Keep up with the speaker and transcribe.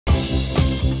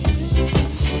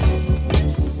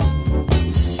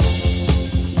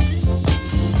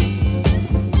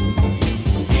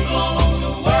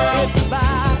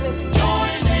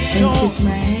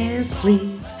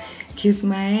Kiss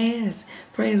my ass.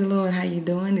 Praise the Lord. How you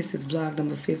doing? This is vlog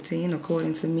number 15,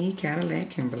 according to me, Cadillac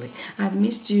Kimberly. I've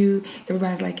missed you.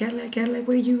 Everybody's like, Cadillac, Cadillac,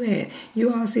 where you at?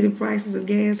 You all see the prices of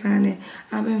gas, honey?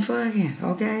 I've been fucking,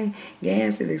 okay?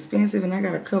 Gas is expensive, and I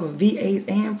got to cover V8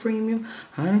 and premium.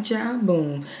 Honey child,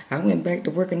 boom. I went back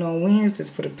to working on Wednesdays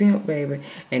for the pimp, baby,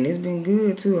 and it's been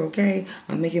good, too, okay?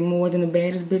 I'm making more than the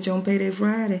baddest bitch on Payday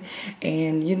Friday,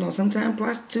 and, you know, sometimes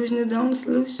prostitution is the only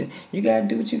solution. You got to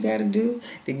do what you got to do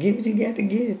to get what you got to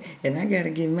give, and I got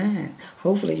to get mine.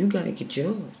 Hopefully, you got to get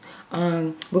yours.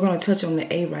 We're going to touch on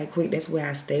the A right quick. That's where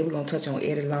I stay. We're going to touch on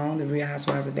Eddie Long, the Real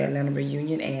Housewives of Atlanta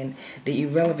reunion, and the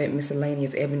irrelevant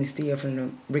miscellaneous Ebony Steele from the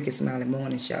Ricky Smiley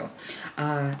Morning Show.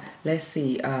 Let's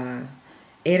see.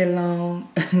 Eddie Long,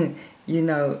 you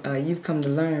know, you've come to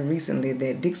learn recently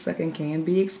that dick sucking can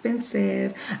be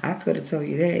expensive. I could have told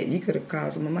you that. You could have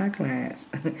called some of my clients.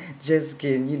 Just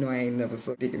kidding. You know, I ain't never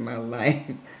sucked dick in my life.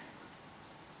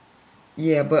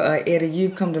 Yeah, but Eddie,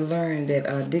 you've come to learn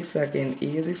that dick sucking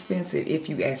is expensive if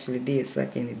you actually did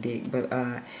suck any dick. But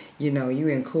you know, you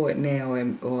in court now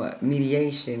or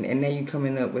mediation, and now you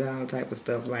coming up with all type of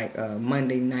stuff like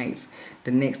Monday nights.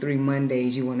 The next 3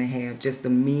 Mondays you want to have just the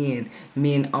men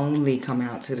only come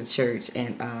out to the church,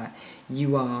 and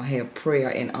you all have prayer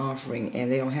and offering, and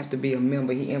they don't have to be a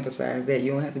member. He emphasized that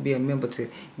you don't have to be a member to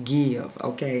give,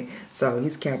 okay? So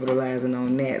he's capitalizing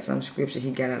on that. Some scripture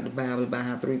he got out of the Bible about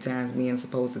how 3 times men are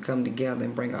supposed to come together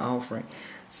and bring an offering.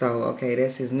 So, okay,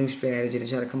 that's his new strategy to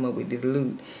try to come up with this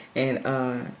loot. And,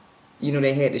 you know,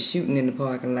 they had the shooting in the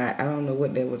parking lot. I don't know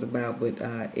what that was about, but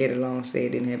Eddie Long said it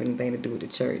didn't have anything to do with the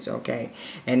church, okay?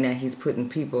 And now he's putting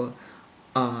people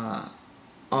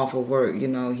off of work. You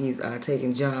know, he's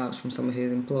taking jobs from some of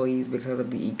his employees because of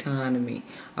the economy.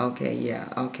 Okay, yeah,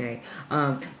 okay.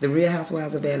 The Real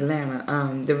Housewives of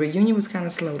Atlanta. The reunion was kind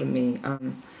of slow to me.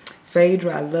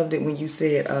 Phaedra, I loved it when you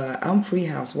said, I'm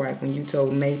pre-housewife, when you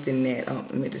told Nathan that, I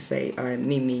meant to say,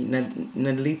 Nene,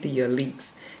 Nalethea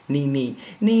Leaks, Nene.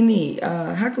 Nene,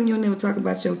 how come you don't never talk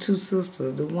about your 2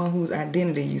 sisters, the one whose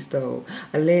identity you stole,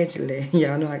 allegedly?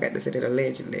 Y'all know I got to say that,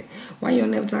 allegedly. Why you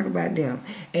don't never talk about them?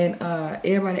 And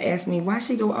everybody asked me, why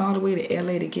she go all the way to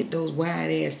L.A. to get those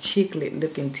wide-ass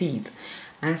chiclet-looking teeth?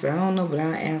 I said, I don't know, but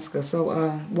I'll ask her. So,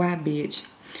 why, bitch?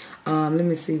 Let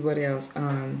me see what else.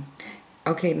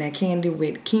 Okay, now Candy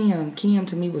with Kim. Kim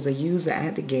to me was a user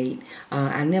at the gate.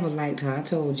 I never liked her. I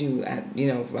told you, you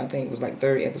know, I think it was like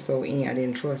 3rd episode in, I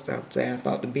didn't trust her. I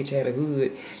thought the bitch had a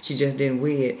hood. She just didn't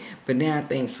wear it. But now I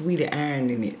think Sweetie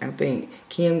ironing it. I think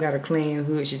Kim got a clean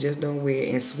hood. She just don't wear it.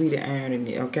 And Sweetie ironing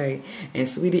it, okay? And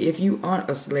Sweetie, if you aren't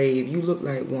a slave, you look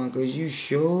like one because you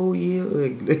sure is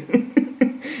ugly.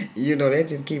 You know,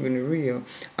 that's just keeping it real.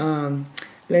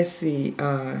 Let's see.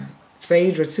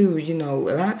 Phaedra too, you know,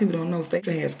 a lot of people don't know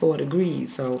Phaedra has 4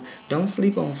 degrees, so don't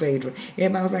sleep on Phaedra.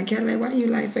 Everybody was like, Cadillac, why you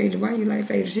like Phaedra? Why you like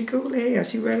Phaedra? She cool as hell.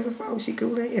 She regular folks. She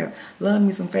cool as hell. Love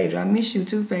me some Phaedra. I miss you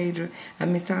too, Phaedra. I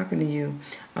miss talking to you.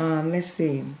 Let's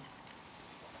see.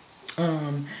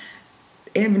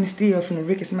 Ebony Steele from the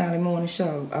Ricky Smiley Morning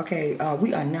Show. Okay,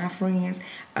 we are not friends.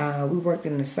 We worked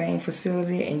in the same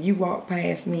facility, and you walked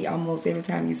past me almost every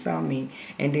time you saw me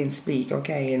and didn't speak,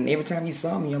 okay? And every time you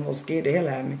saw me, you almost scared the hell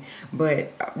out of me.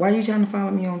 But why are you trying to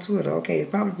follow me on Twitter? Okay, it's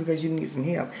probably because you need some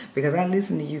help. Because I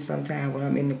listen to you sometime when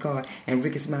I'm in the car and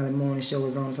Ricky Smiley Morning Show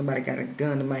is on. Somebody got a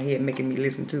gun to my head making me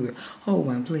listen to it. Hold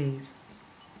on, please.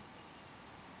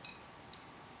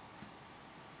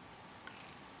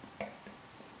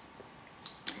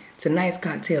 Tonight's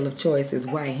cocktail of choice is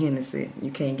White Hennessy. You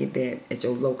can't get that at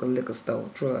your local liquor store,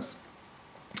 trust.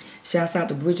 Shouts out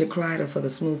to Bridget Kreider for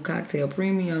the Smooth Cocktail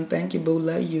Premium. Thank you, boo.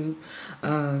 Love you.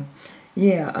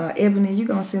 Ebony, you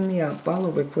gonna send me a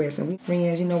follow request, and we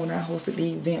friends. You know, when I hosted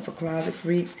the event for Closet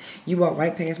Freaks, you walked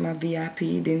right past my VIP,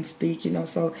 didn't speak, you know.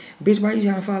 So, bitch, why you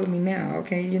trying to follow me now?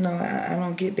 Okay, you know, I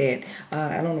don't get that.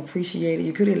 I don't appreciate it.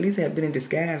 You could at least have been in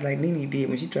disguise like Nene did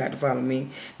when she tried to follow me.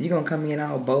 You gonna come in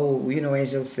all bold, you know,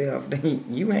 as yourself.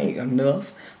 You ain't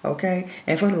enough, okay?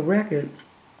 And for the record,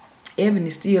 Ebony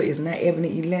Steele is not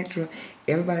Ebony Electra.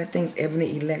 Everybody thinks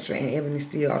Ebony Electra and Ebony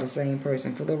Steele are the same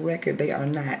person. For the record, they are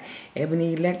not.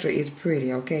 Ebony Electra is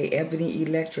pretty, okay? Ebony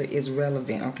Electra is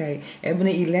relevant, okay?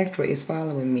 Ebony Electra is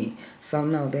following me. So,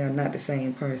 no, they are not the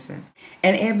same person.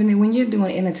 And Ebony, when you're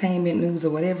doing entertainment news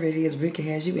or whatever it is Ricky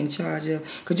has you in charge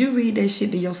of, could you read that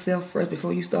shit to yourself first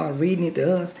before you start reading it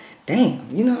to us?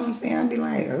 Damn, you know what I'm saying? I'd be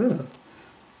like, ugh.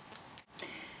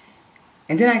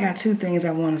 And then I got 2 things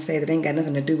I want to say that ain't got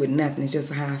nothing to do with nothing. It's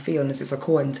just how I feel, and it's just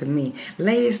according to me.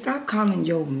 Ladies, stop calling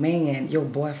your man your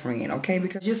boyfriend, okay?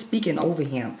 Because you're speaking over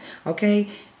him, okay?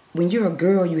 When you're a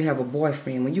girl, you have a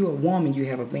boyfriend. When you're a woman, you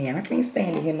have a man. I can't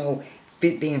stand to hear no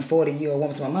 50 and 40-year-old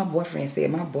woman. So my boyfriend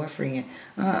said, my boyfriend,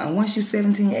 once you're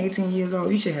 17, 18 years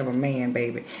old, you should have a man,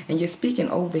 baby. And you're speaking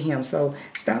over him. So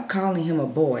stop calling him a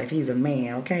boy if he's a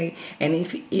man, okay? And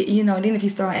if, you know, then if he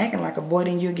start acting like a boy,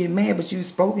 then you'll get mad, but you've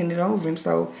spoken it over him.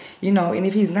 So, you know, and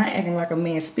if he's not acting like a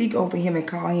man, speak over him and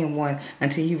call him one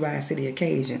until he rises to the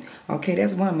occasion. Okay,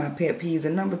 that's one of my pet peeves.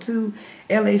 And number two,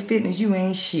 LA Fitness, you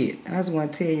ain't shit. I just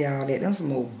want to tell y'all that. That's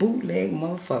some old bootleg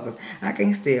motherfuckers. I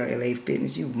can't stand LA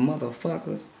Fitness, you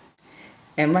motherfuckers.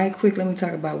 And right quick, let me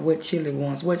talk about what Chili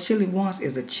wants. What Chili wants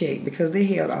is a check, because they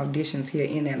held auditions here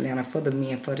in Atlanta for the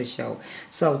men for the show.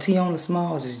 So Tiona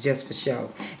Smalls is just for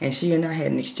show. And she and I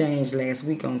had an exchange last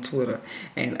week on Twitter.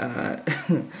 And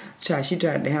she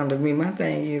tried to handle me. My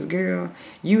thing is, girl,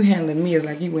 you handling me is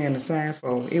like you wearing a size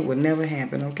 4. It would never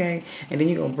happen, okay? And then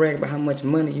you're going to brag about how much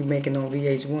money you making on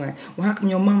VH1. Well, how come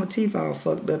your mama teeth all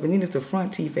fucked up? And then it's the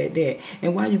front teeth at that.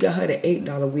 And why you got her the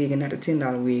 $8 wig and not the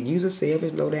 $10 wig? Use a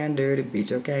selfish, low down, dirty bitch.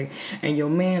 Okay, and your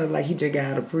man look like he just got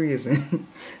out of prison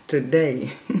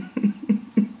today.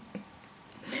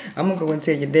 I'm gonna go and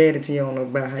tell your daddy, Tiona,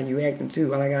 about how you acting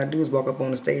too. All I gotta do is walk up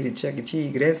on the stage and Chuck E.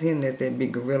 Cheese. That's him. That's that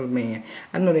big gorilla man.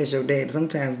 I know that's your dad.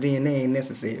 Sometimes DNA ain't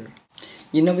necessary.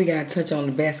 You know, we got to touch on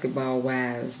the basketball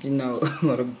wives, you know,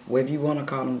 or whatever you want to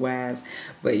call them wives.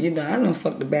 But, you know, I don't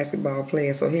fuck the basketball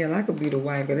players, so hell, I could be the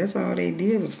wife, because that's all they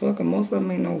did was fucking. Most of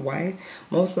them ain't no wife.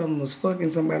 Most of them was fucking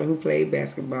somebody who played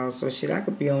basketball, so shit, I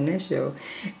could be on that show.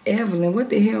 Evelyn, what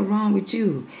the hell wrong with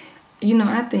you? You know,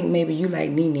 I think maybe you like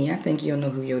Nene. I think you don't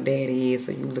know who your daddy is,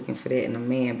 so you're looking for that in a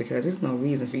man, because there's no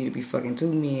reason for you to be fucking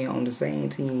 2 men on the same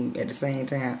team at the same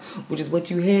time, which is what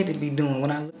you had to be doing.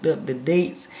 When I looked up the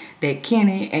dates that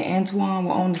Kenny and Antoine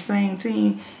were on the same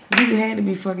team, you had to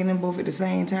be fucking them both at the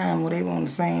same time, or they were on the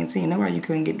same team. That's why you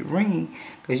couldn't get the ring,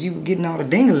 because you were getting all the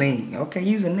ding-a-ling. Okay,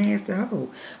 you's a nasty hoe.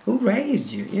 Who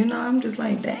raised you? You know, I'm just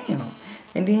like, damn.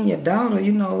 And then your daughter,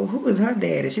 you know, who is her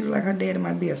daddy? She look like her daddy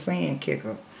might be a sand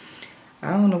kicker.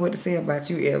 I don't know what to say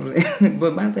about you, Evelyn,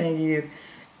 but my thing is,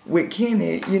 with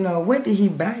Kenny, you know, what did he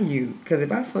buy you? Because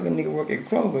if I fucking nigga work at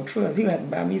Kroger, trust, he gonna have to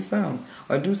buy me something,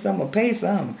 or do something, or pay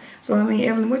something. So, I mean,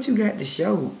 Evelyn, what you got to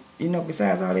show? You know,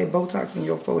 besides all that Botox in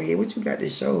your forehead, what you got to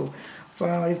show for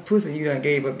all this pussy you done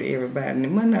gave up to everybody? And it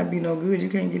must not be no good, you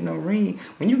can't get no ring.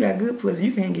 When you got good pussy,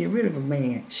 you can't get rid of a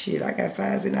man. Shit, I got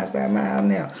 5 sitting outside my house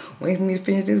now, waiting for me to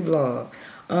finish this vlog.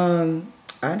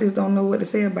 I just don't know what to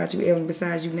say about you, Evelyn,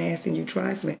 besides you nasty and you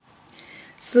trifling.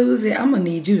 Susie, I'm going to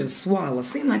need you to swallow.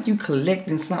 Seem like you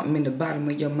collecting something in the bottom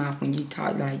of your mouth when you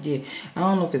talk like that. I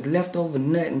don't know if it's leftover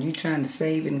nut and you trying to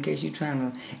save it in case you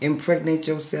trying to impregnate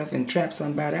yourself and trap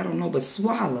somebody. I don't know, but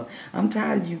swallow. I'm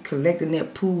tired of you collecting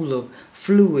that pool of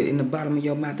fluid in the bottom of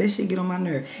your mouth. That shit get on my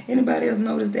nerve. Anybody else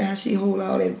notice that, how she hold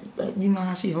all that, you know,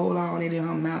 how she hold all that in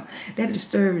her mouth? That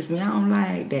disturbs me. I don't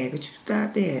like that. Could you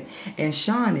stop that? And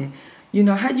Shawnee, you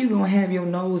know, how you gonna have your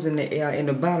nose in the air and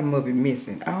the bottom of it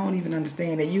missing? I don't even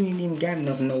understand that. You ain't even got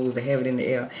enough nose to have it in the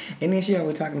air. And then she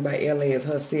always talking about LA as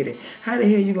her city. How the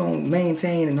hell you gonna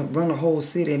maintain and run a whole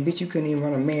city, and bitch, you couldn't even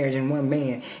run a marriage in one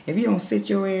man? If you don't sit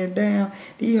your ass down,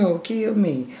 these hoes kill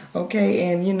me.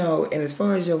 Okay, and you know, and as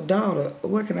far as your daughter,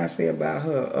 what can I say about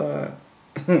her?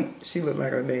 She look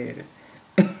like her daddy.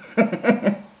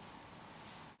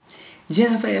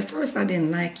 Jennifer, at first I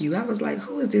didn't like you. I was like,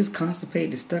 who is this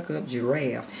constipated, stuck-up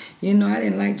giraffe? You know, I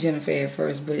didn't like Jennifer at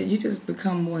first, but you just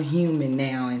become more human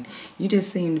now, and you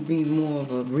just seem to be more of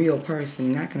a real person,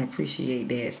 and I can appreciate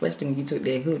that, especially when you took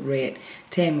that hood rat,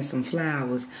 Tammy, some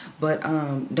flowers. But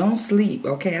don't sleep,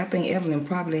 okay? I think Evelyn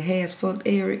probably has fucked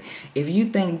Eric. If you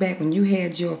think back when you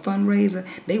had your fundraiser,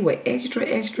 they were extra,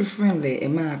 extra friendly,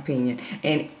 in my opinion,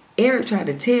 and Eric tried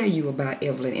to tell you about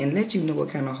Evelyn and let you know what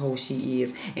kind of hoe she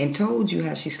is, and told you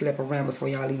how she slept around before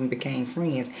y'all even became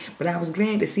friends. But I was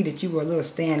glad to see that you were a little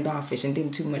standoffish and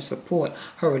didn't too much support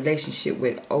her relationship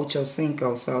with Ocho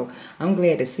Cinco. So I'm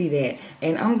glad to see that.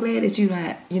 And I'm glad that you're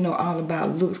not, you know, all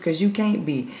about looks, because you can't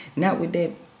be. Not with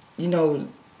that, you know,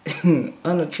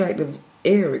 unattractive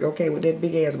Eric, okay, with that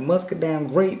big ass muscadine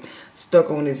grape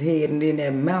stuck on his head, and then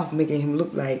that mouth making him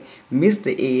look like Mr.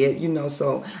 Ed, you know.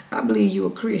 So I believe you a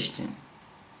Christian.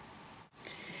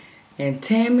 And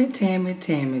Tammy,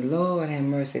 Lord have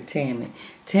mercy,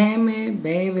 Tammy,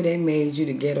 baby, they made you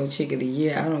the ghetto chick of the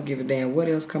year. I don't give a damn what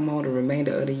else come on the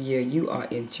remainder of the year. You are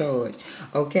in charge,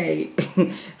 okay?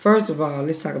 First of all,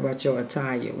 let's talk about your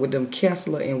attire with them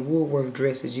Kessler and Woolworth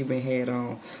dresses you been had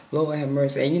on. Lord have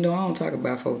mercy. And you know, I don't talk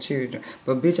about 4 children,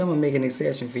 but bitch, I'm gonna make an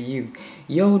exception for you.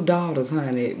 Your daughters,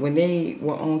 honey, when they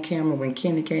were on camera, when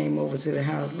Kenny came over to the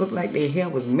house, looked like their hair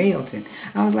was melting.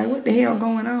 I was like, what the hell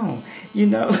going on? You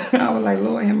know, I was like,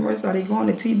 Lord have mercy, are they going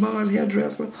to T-Bar's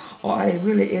hairdresser, or are they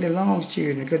really really Eddie Long's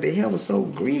children because their hair was so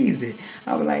greasy.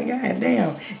 I was like, God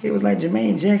damn. It was like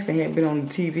Jermaine Jackson had been on the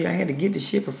TV. I had to get the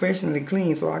shit professionally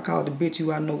clean, so I called the bitch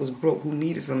who I know was broke, who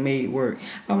needed some maid work.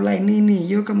 I was like, Nene,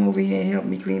 you'll come over here and help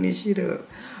me clean this shit up.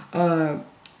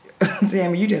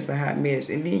 Tammy, you just a hot mess.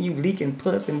 And then you leaking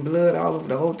pus and blood all over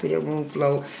the hotel room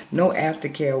floor. No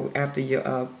aftercare after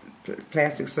your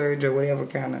plastic surgery or whatever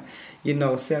kind of, you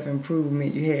know,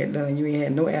 self-improvement you had done. You ain't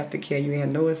had no aftercare. You ain't had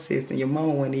no assistant. Your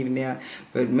mom wasn't even there.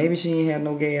 But maybe she ain't had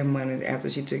no gas money after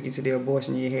she took you to the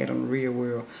abortion you had on the real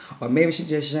world. Or maybe she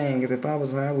just shamed, because if I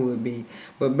was her, I would be.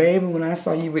 But baby, when I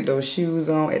saw you with those shoes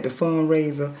on at the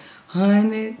fundraiser,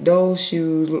 honey, those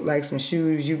shoes look like some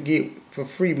shoes you get for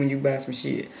free when you buy some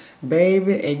shit,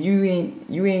 baby. And you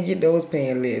ain't get those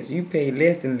paying less. You pay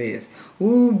less than less.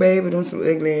 Ooh, baby, them some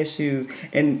ugly ass shoes.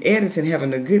 And Edison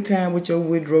having a good time with your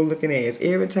Woodrow looking ass.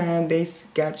 Every time they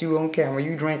got you on camera,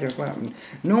 you drinking something,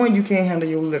 knowing you can't handle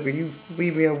your liquor. You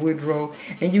female Woodrow,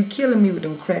 and you killing me with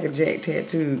them Cracker Jack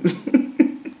tattoos.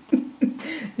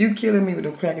 You killing me with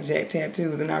them Cracker Jack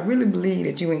tattoos. And I really believe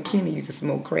that you and Kenny used to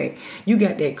smoke crack. You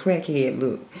got that crackhead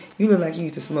look. You look like you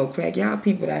used to smoke crack. Y'all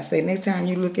people that I say, next time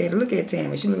you look at her, look at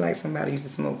Tammy. She look like somebody used to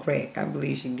smoke crack. I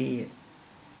believe she did.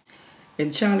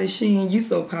 And Charlie Sheen, you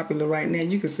so popular right now,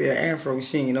 you could say an Afro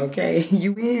Sheen, okay?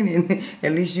 You in, and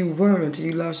at least you were until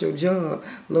you lost your job.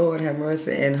 Lord have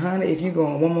mercy. And honey, if you go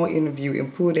on one more interview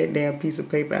and pull that damn piece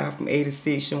of paper out from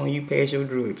 86 showing you passed your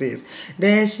drug test,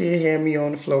 that shit had me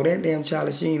on the floor. That damn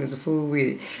Charlie Sheen is a fool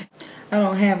with it. I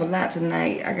don't have a lot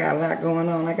tonight. I got a lot going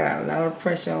on. I got a lot of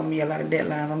pressure on me, a lot of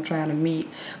deadlines I'm trying to meet.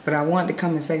 But I wanted to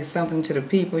come and say something to the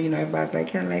people. You know, everybody's like,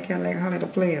 Cadillac, holler at the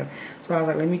player. So I was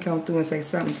like, let me come through and say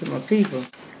something to my people.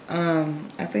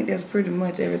 I think that's pretty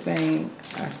much everything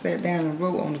I sat down and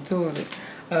wrote on the toilet.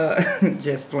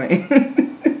 Just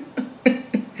playing.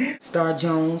 Star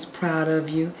Jones, proud of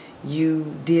you.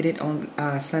 You did it on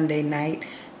Sunday night.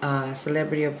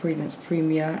 Celebrity Apprentice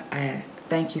premiere.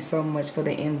 Thank you so much for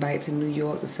the invite to New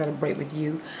York to celebrate with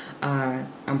you.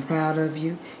 I'm proud of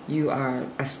you. You are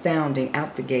astounding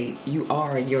out the gate. You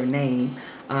are your name.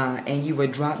 And you were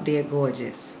drop dead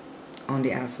gorgeous on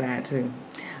the outside too.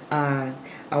 I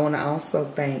want to also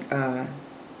thank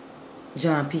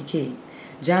John P. Key.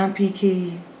 John P.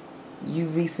 Key, you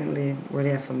recently were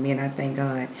there for me, and I thank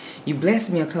God. You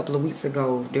blessed me a couple of weeks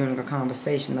ago during a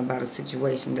conversation about a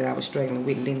situation that I was struggling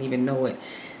with and didn't even know it.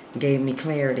 Gave me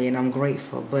clarity, and I'm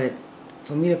grateful. But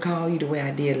for me to call you the way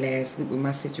I did last week with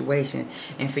my situation,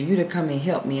 and for you to come and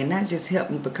help me, and not just help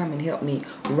me, but come and help me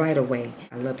right away.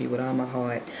 I love you with all my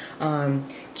heart.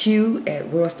 Q at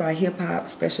World Star Hip Hop,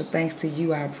 special thanks to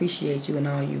you. I appreciate you and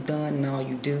all you've done and all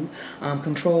you do.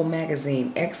 Control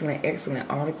Magazine, excellent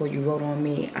article you wrote on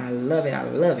me. I love it. I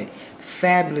love it.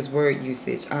 Fabulous word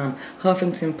usage.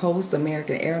 Huffington Post,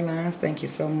 American Airlines, thank you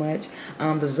so much.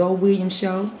 The Zoe Williams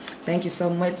Show, thank you so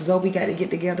much. Zoe, we got to get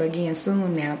together again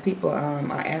soon now. People are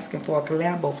asking for a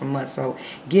collabo from us, so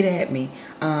get at me.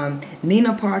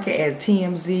 Nina Parker at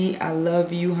TMZ, I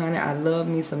love you, honey. I love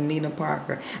me some Nina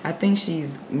Parker. I think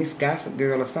she's Miss Gossip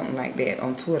Girl or something like that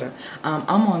on Twitter.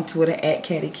 I'm on Twitter at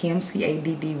Caddy Kim,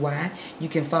 CADDY. You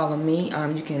can follow me.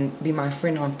 You can be my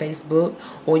friend on Facebook,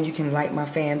 or you can like my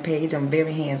fan page. I'm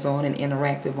very hands-on and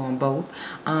interactive on both.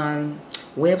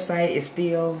 Website is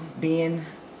still being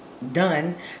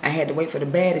done. I had to wait for the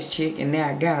baddest chick, and now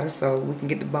I got her, so we can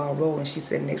get the ball rolling. She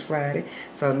said next Friday.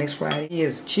 So next Friday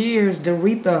is cheers,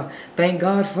 Doretha. Thank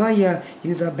God for you.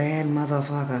 You's a bad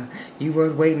motherfucker. You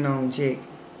worth waiting on, chick.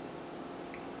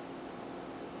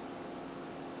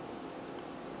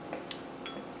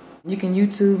 You can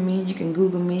YouTube me. You can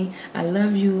Google me. I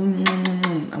love you.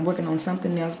 I'm working on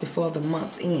something else before the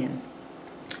month's end.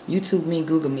 YouTube me,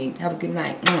 Google me. Have a good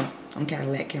night. I'm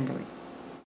Cadillac Kimberly.